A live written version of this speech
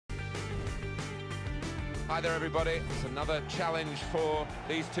Hi there, everybody. It's another challenge for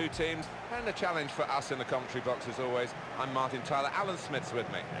these two teams and a challenge for us in the commentary box as always. I'm Martin Tyler. Alan Smith's with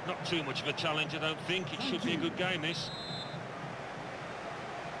me. Not too much of a challenge, I don't think. It should be a good game, this.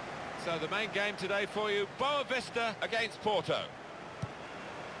 So the main game today for you, Boavista against Porto.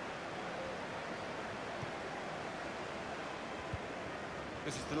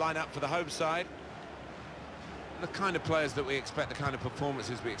 This is the lineup for the home side. The kind of players that we expect, the kind of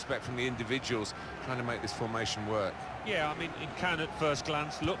performances we expect from the individuals trying to make this formation work. Yeah, I mean, it can at first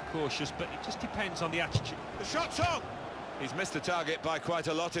glance look cautious, but it just depends on the attitude. The shot's on! He's missed the target by quite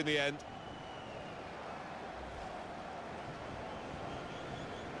a lot in the end.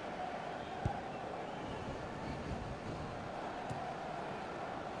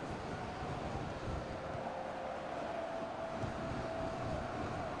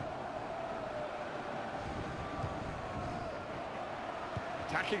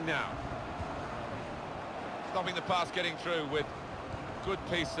 Attacking now. Stopping the pass getting through with a good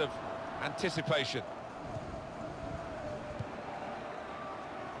piece of anticipation.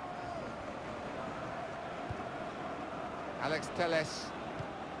 Alex Telles.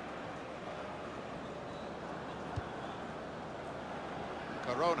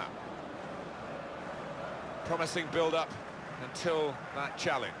 Corona. Promising build-up until that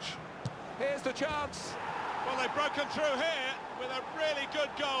challenge. Here's the chance. Well, they've broken through here with a really good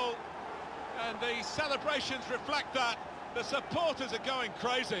goal, and the celebrations reflect that. The supporters are going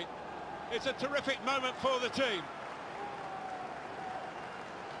crazy. It's a terrific moment for the team.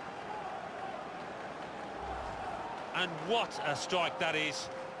 And what a strike that is.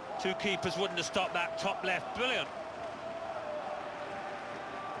 Two keepers wouldn't have stopped that top left. Brilliant.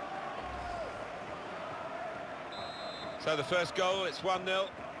 So the first goal, it's 1-0.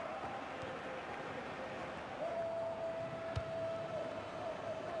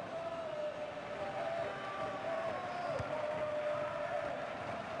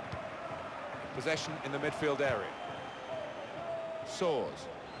 Possession in the midfield area. Soars.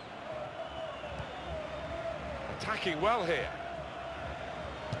 Attacking well here.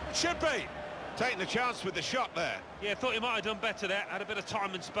 Should be. Taking the chance with the shot there. Yeah, thought he might have done better there. Had a bit of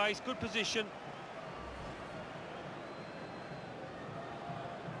time and space. Good position.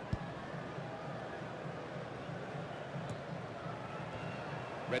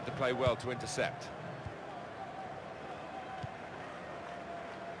 Read the play well to intercept.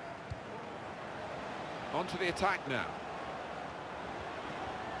 On to the attack now.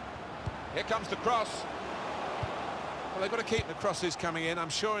 Here comes the cross. Well, they've got to keep the crosses coming in. I'm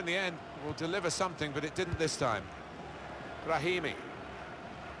sure in the end it will deliver something, but it didn't this time. Brahimi.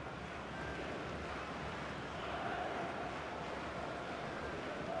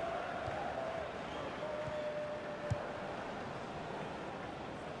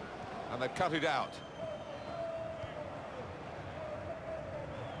 And they've cut it out.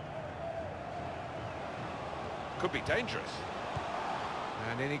 Could be dangerous.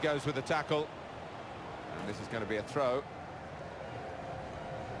 And in he goes with the tackle. And this is going to be a throw.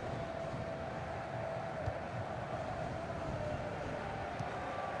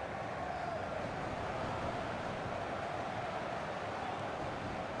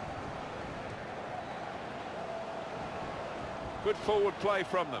 Good forward play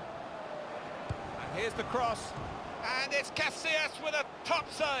from them. And here's the cross. And it's Casillas with a top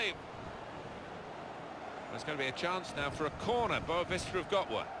save. There's going to be a chance now for a corner. Boavista have got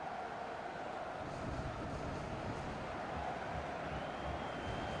one.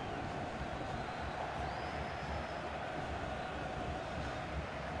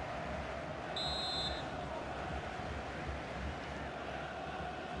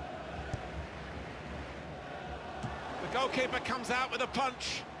 The goalkeeper comes out with a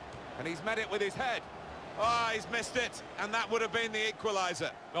punch. And he's met it with his head. Oh, he's missed it, and that would have been the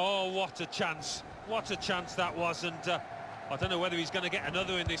equaliser. Oh, what a chance. What a chance that was, and I don't know whether he's going to get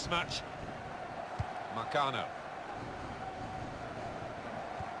another in this match. Marcano.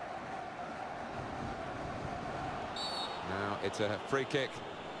 Now it's a free kick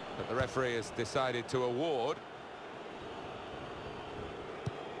that the referee has decided to award.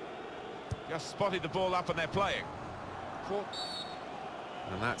 Just spotted the ball up and they're playing.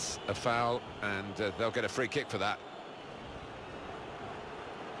 And that's a foul, and they'll get a free kick for that.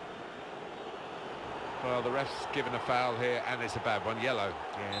 Well, the ref's given a foul here, and it's a bad one, yellow.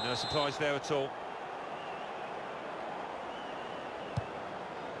 Yeah, no surprise there at all.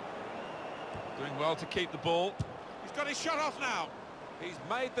 Doing well to keep the ball. He's got his shot off now. He's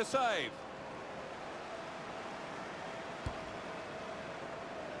made the save.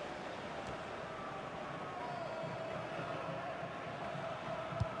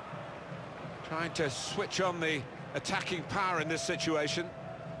 Trying to switch on the attacking power in this situation.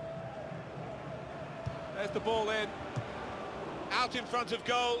 There's the ball in. Out in front of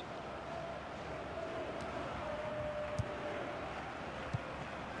goal.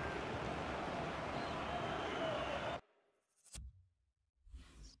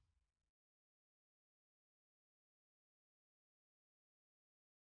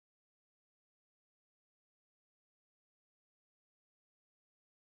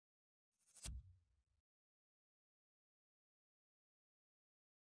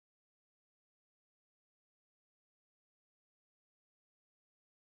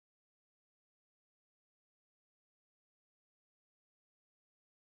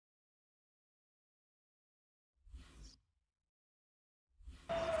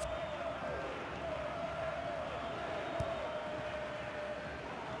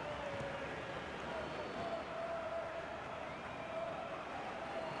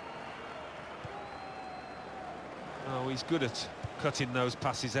 Oh, he's good at cutting those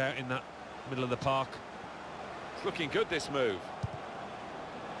passes out in that middle of the park. It's looking good, this move.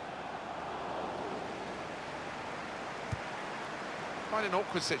 Quite an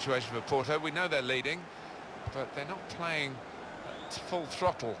awkward situation for Porto. We know they're leading, but they're not playing at full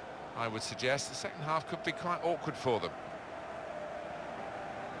throttle, I would suggest. The second half could be quite awkward for them.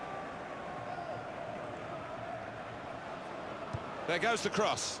 There goes the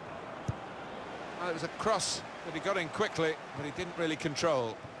cross. Well, it was a cross that he got in quickly, but he didn't really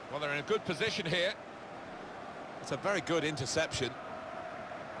control. Well, they're in a good position here. It's a very good interception.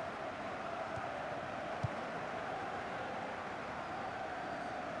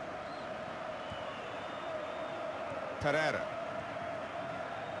 Pereira.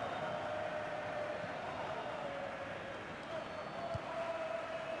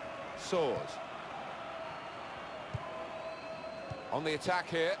 Soars. On the attack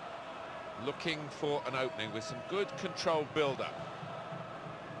here, looking for an opening with some good controlled build-up.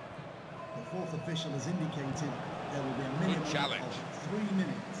 The fourth official has indicated there will be a minimum challenge. of 3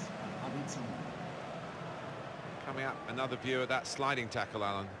 minutes of added time. Coming up, another view of that sliding tackle,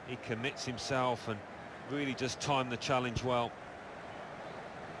 Alan. He commits himself and really just timed the challenge well.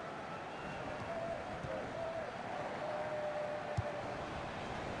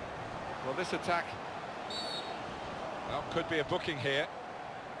 Well, this attack, well, could be a booking here.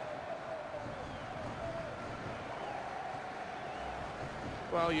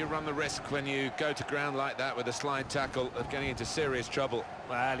 Well, you run the risk when you go to ground like that with a slide tackle of getting into serious trouble.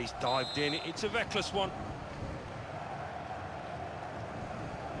 Well, he's dived in. It's a reckless one.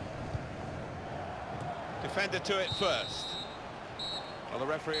 Defender to it first. Well, the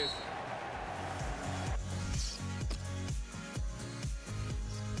referee is...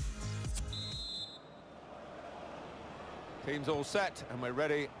 Team's all set, and we're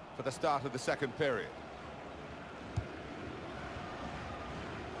ready for the start of the second period.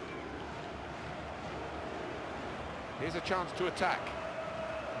 Here's a chance to attack.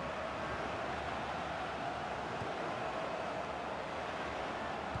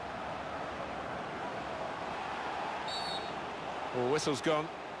 Oh, whistle's gone.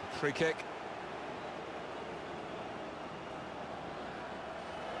 Free kick.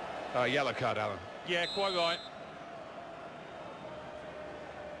 Oh, yellow card, Alan. Yeah, quite right.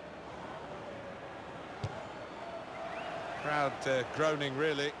 Crowd groaning,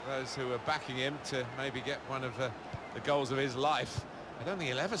 really, those who are backing him to maybe get one of the goals of his life. I don't think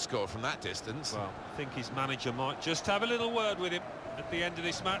he'll ever score from that distance. Well, I think his manager might just have a little word with him at the end of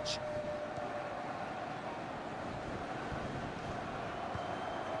this match.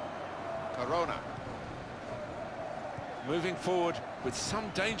 Corona. Moving forward with some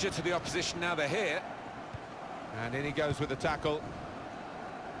danger to the opposition now they're here. And in he goes with the tackle.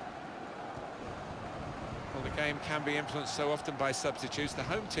 Well, the game can be influenced so often by substitutes. The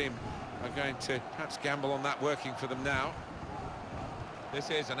home team are going to perhaps gamble on that working for them now. This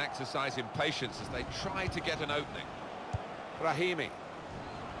is an exercise in patience as they try to get an opening. Brahimi.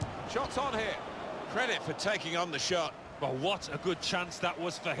 Shots on here. Credit for taking on the shot. Well, what a good chance that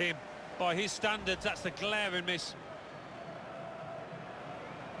was for him. By his standards, that's a glaring miss.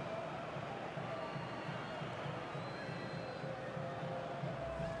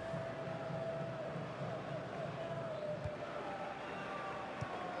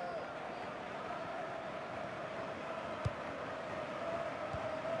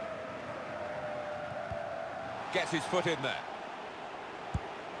 Gets his foot in there.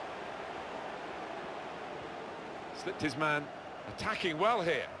 Slipped his man. Attacking well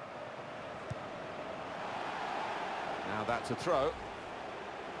here. Now that's a throw.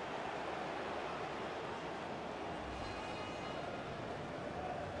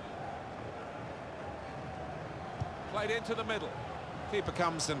 played into the middle. Keeper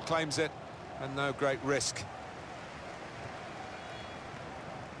comes and claims it, and no great risk.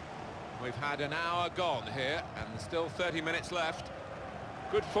 We've had an hour gone here, and still 30 minutes left.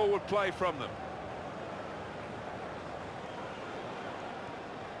 Good forward play from them.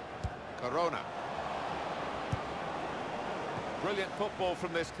 Corona. Brilliant football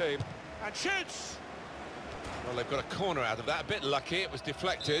from this team. And shoots! Well, they've got a corner out of that. A bit lucky, it was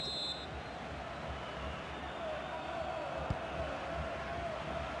deflected.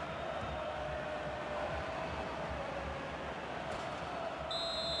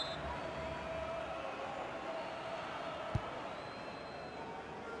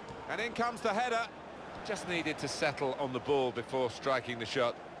 And in comes the header. Just needed to settle on the ball before striking the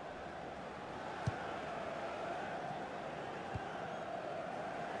shot.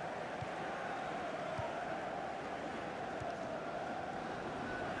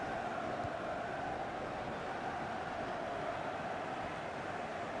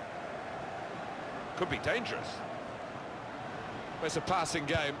 Could be dangerous. It's a passing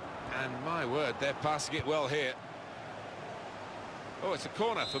game, and my word, they're passing it well here. Oh, it's a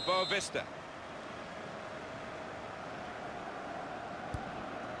corner for Boavista.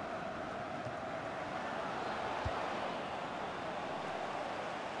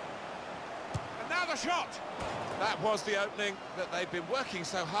 And now the shot! That was the opening that they've been working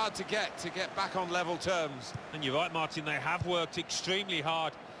so hard to get back on level terms. And you're right, Martin, they have worked extremely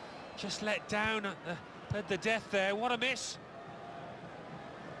hard. Just let down at the death there. What a miss.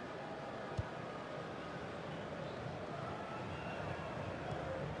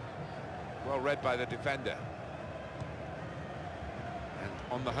 Well read by the defender. And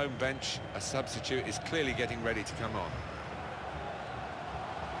on the home bench, a substitute is clearly getting ready to come on.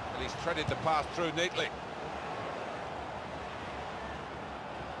 Well, he's threaded the pass through neatly.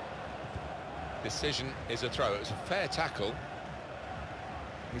 Decision is a throw. It was a fair tackle.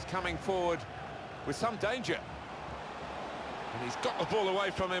 He's coming forward with some danger. And he's got the ball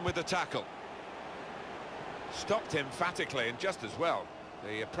away from him with the tackle. Stopped emphatically and just as well.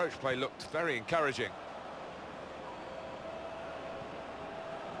 The approach play looked very encouraging.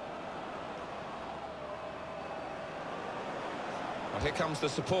 Well, here comes the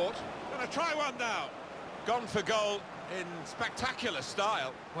support. Gonna try one now. Gone for goal in spectacular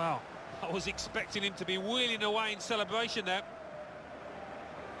style. Well, I was expecting him to be wheeling away in celebration there.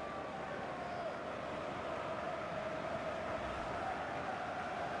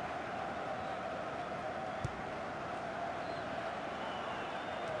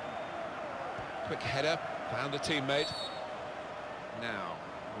 Quick header, found a teammate. Now,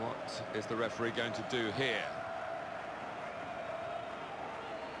 what is the referee going to do here?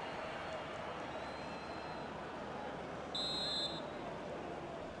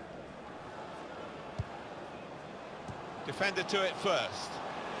 Defender to it first.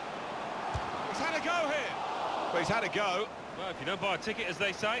 He's had a go here. Well, he's had a go. Well, if you don't buy a ticket, as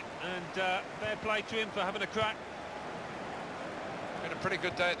they say, and fair play to him for having a crack. Been a pretty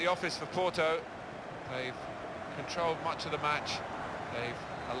good day at the office for Porto. They've controlled much of the match.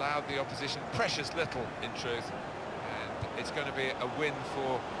 They've allowed the opposition precious little, in truth. And it's going to be a win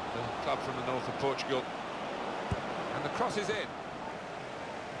for the club from the north of Portugal. And the cross is in.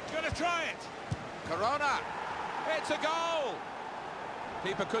 He's going to try it. Corona. It's a goal.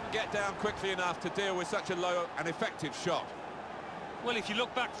 Keeper couldn't get down quickly enough to deal with such a low and effective shot. Well, if you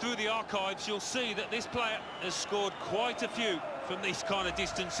look back through the archives, you'll see that this player has scored quite a few from these kind of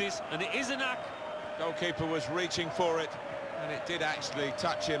distances, and it is a knack. Goalkeeper was reaching for it, and it did actually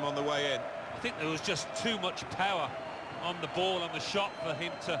touch him on the way in. I think there was just too much power on the ball, on the shot, for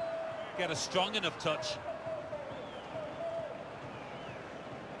him to get a strong enough touch.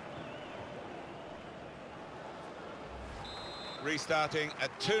 Restarting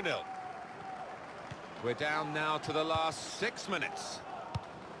at 2-0. We're down now to the last 6 minutes.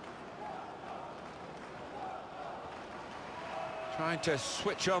 Trying to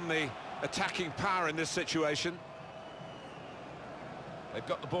switch on the attacking power in this situation. They've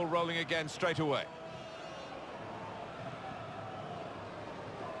got the ball rolling again straight away.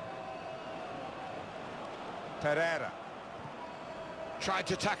 Pereira. Tried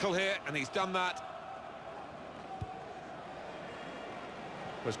to tackle here, and he's done that.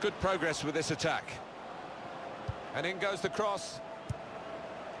 Was good progress with this attack. And in goes the cross.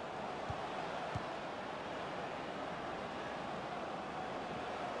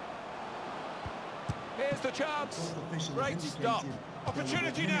 Here's the chance. Great stop.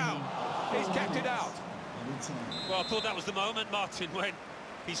 Opportunity now. He's kept it out. Well, I thought that was the moment, Martin, when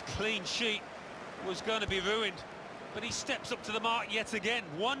his clean sheet was going to be ruined. But he steps up to the mark yet again.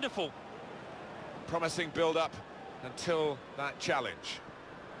 Wonderful. Promising build-up. until that challenge.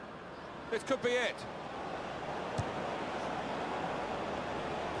 This could be it.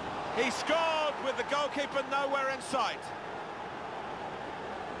 He scored with the goalkeeper nowhere in sight.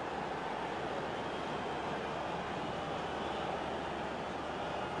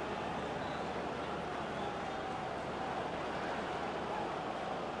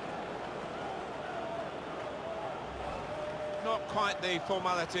 Not quite the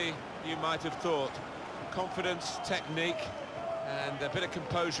formality you might have thought. Confidence, technique, and a bit of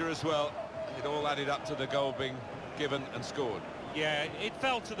composure as well. It all added up to the goal being given and scored. Yeah, it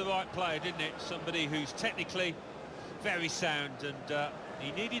fell to the right player, didn't it? Somebody who's technically very sound, and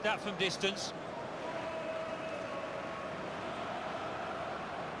he needed that from distance.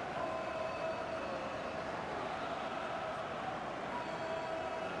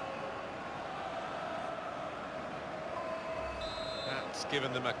 That's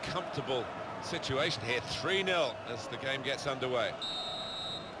given them a comfortable situation here, 3-0 as the game gets underway.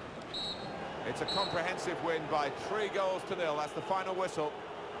 It's a comprehensive win by 3-0. That's the final whistle.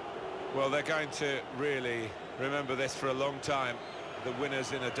 Well, they're going to really remember this for a long time. The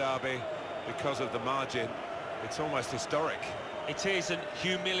winners in a derby because of the margin. It's almost historic. It is, and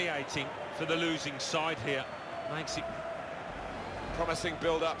humiliating for the losing side here. Makes it Promising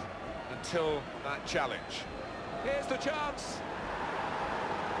build-up until that challenge. Here's the chance.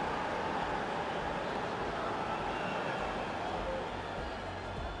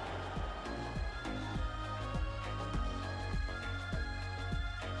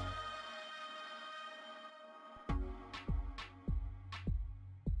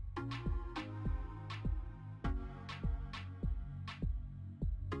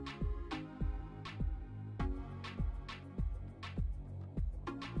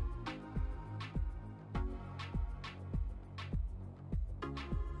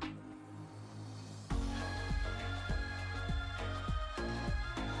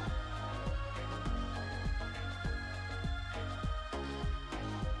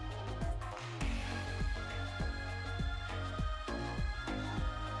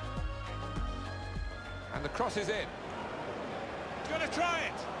 And the cross is in. He's going to try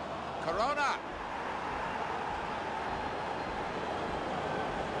it. Corona.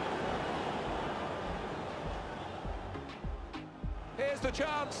 Here's the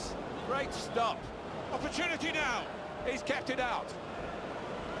chance. Great stop. Opportunity now. He's kept it out.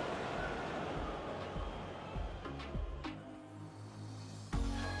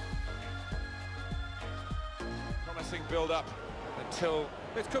 Promising build-up until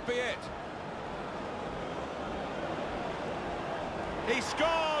This could be it. he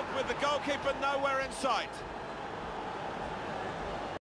scored with the goalkeeper nowhere in sight.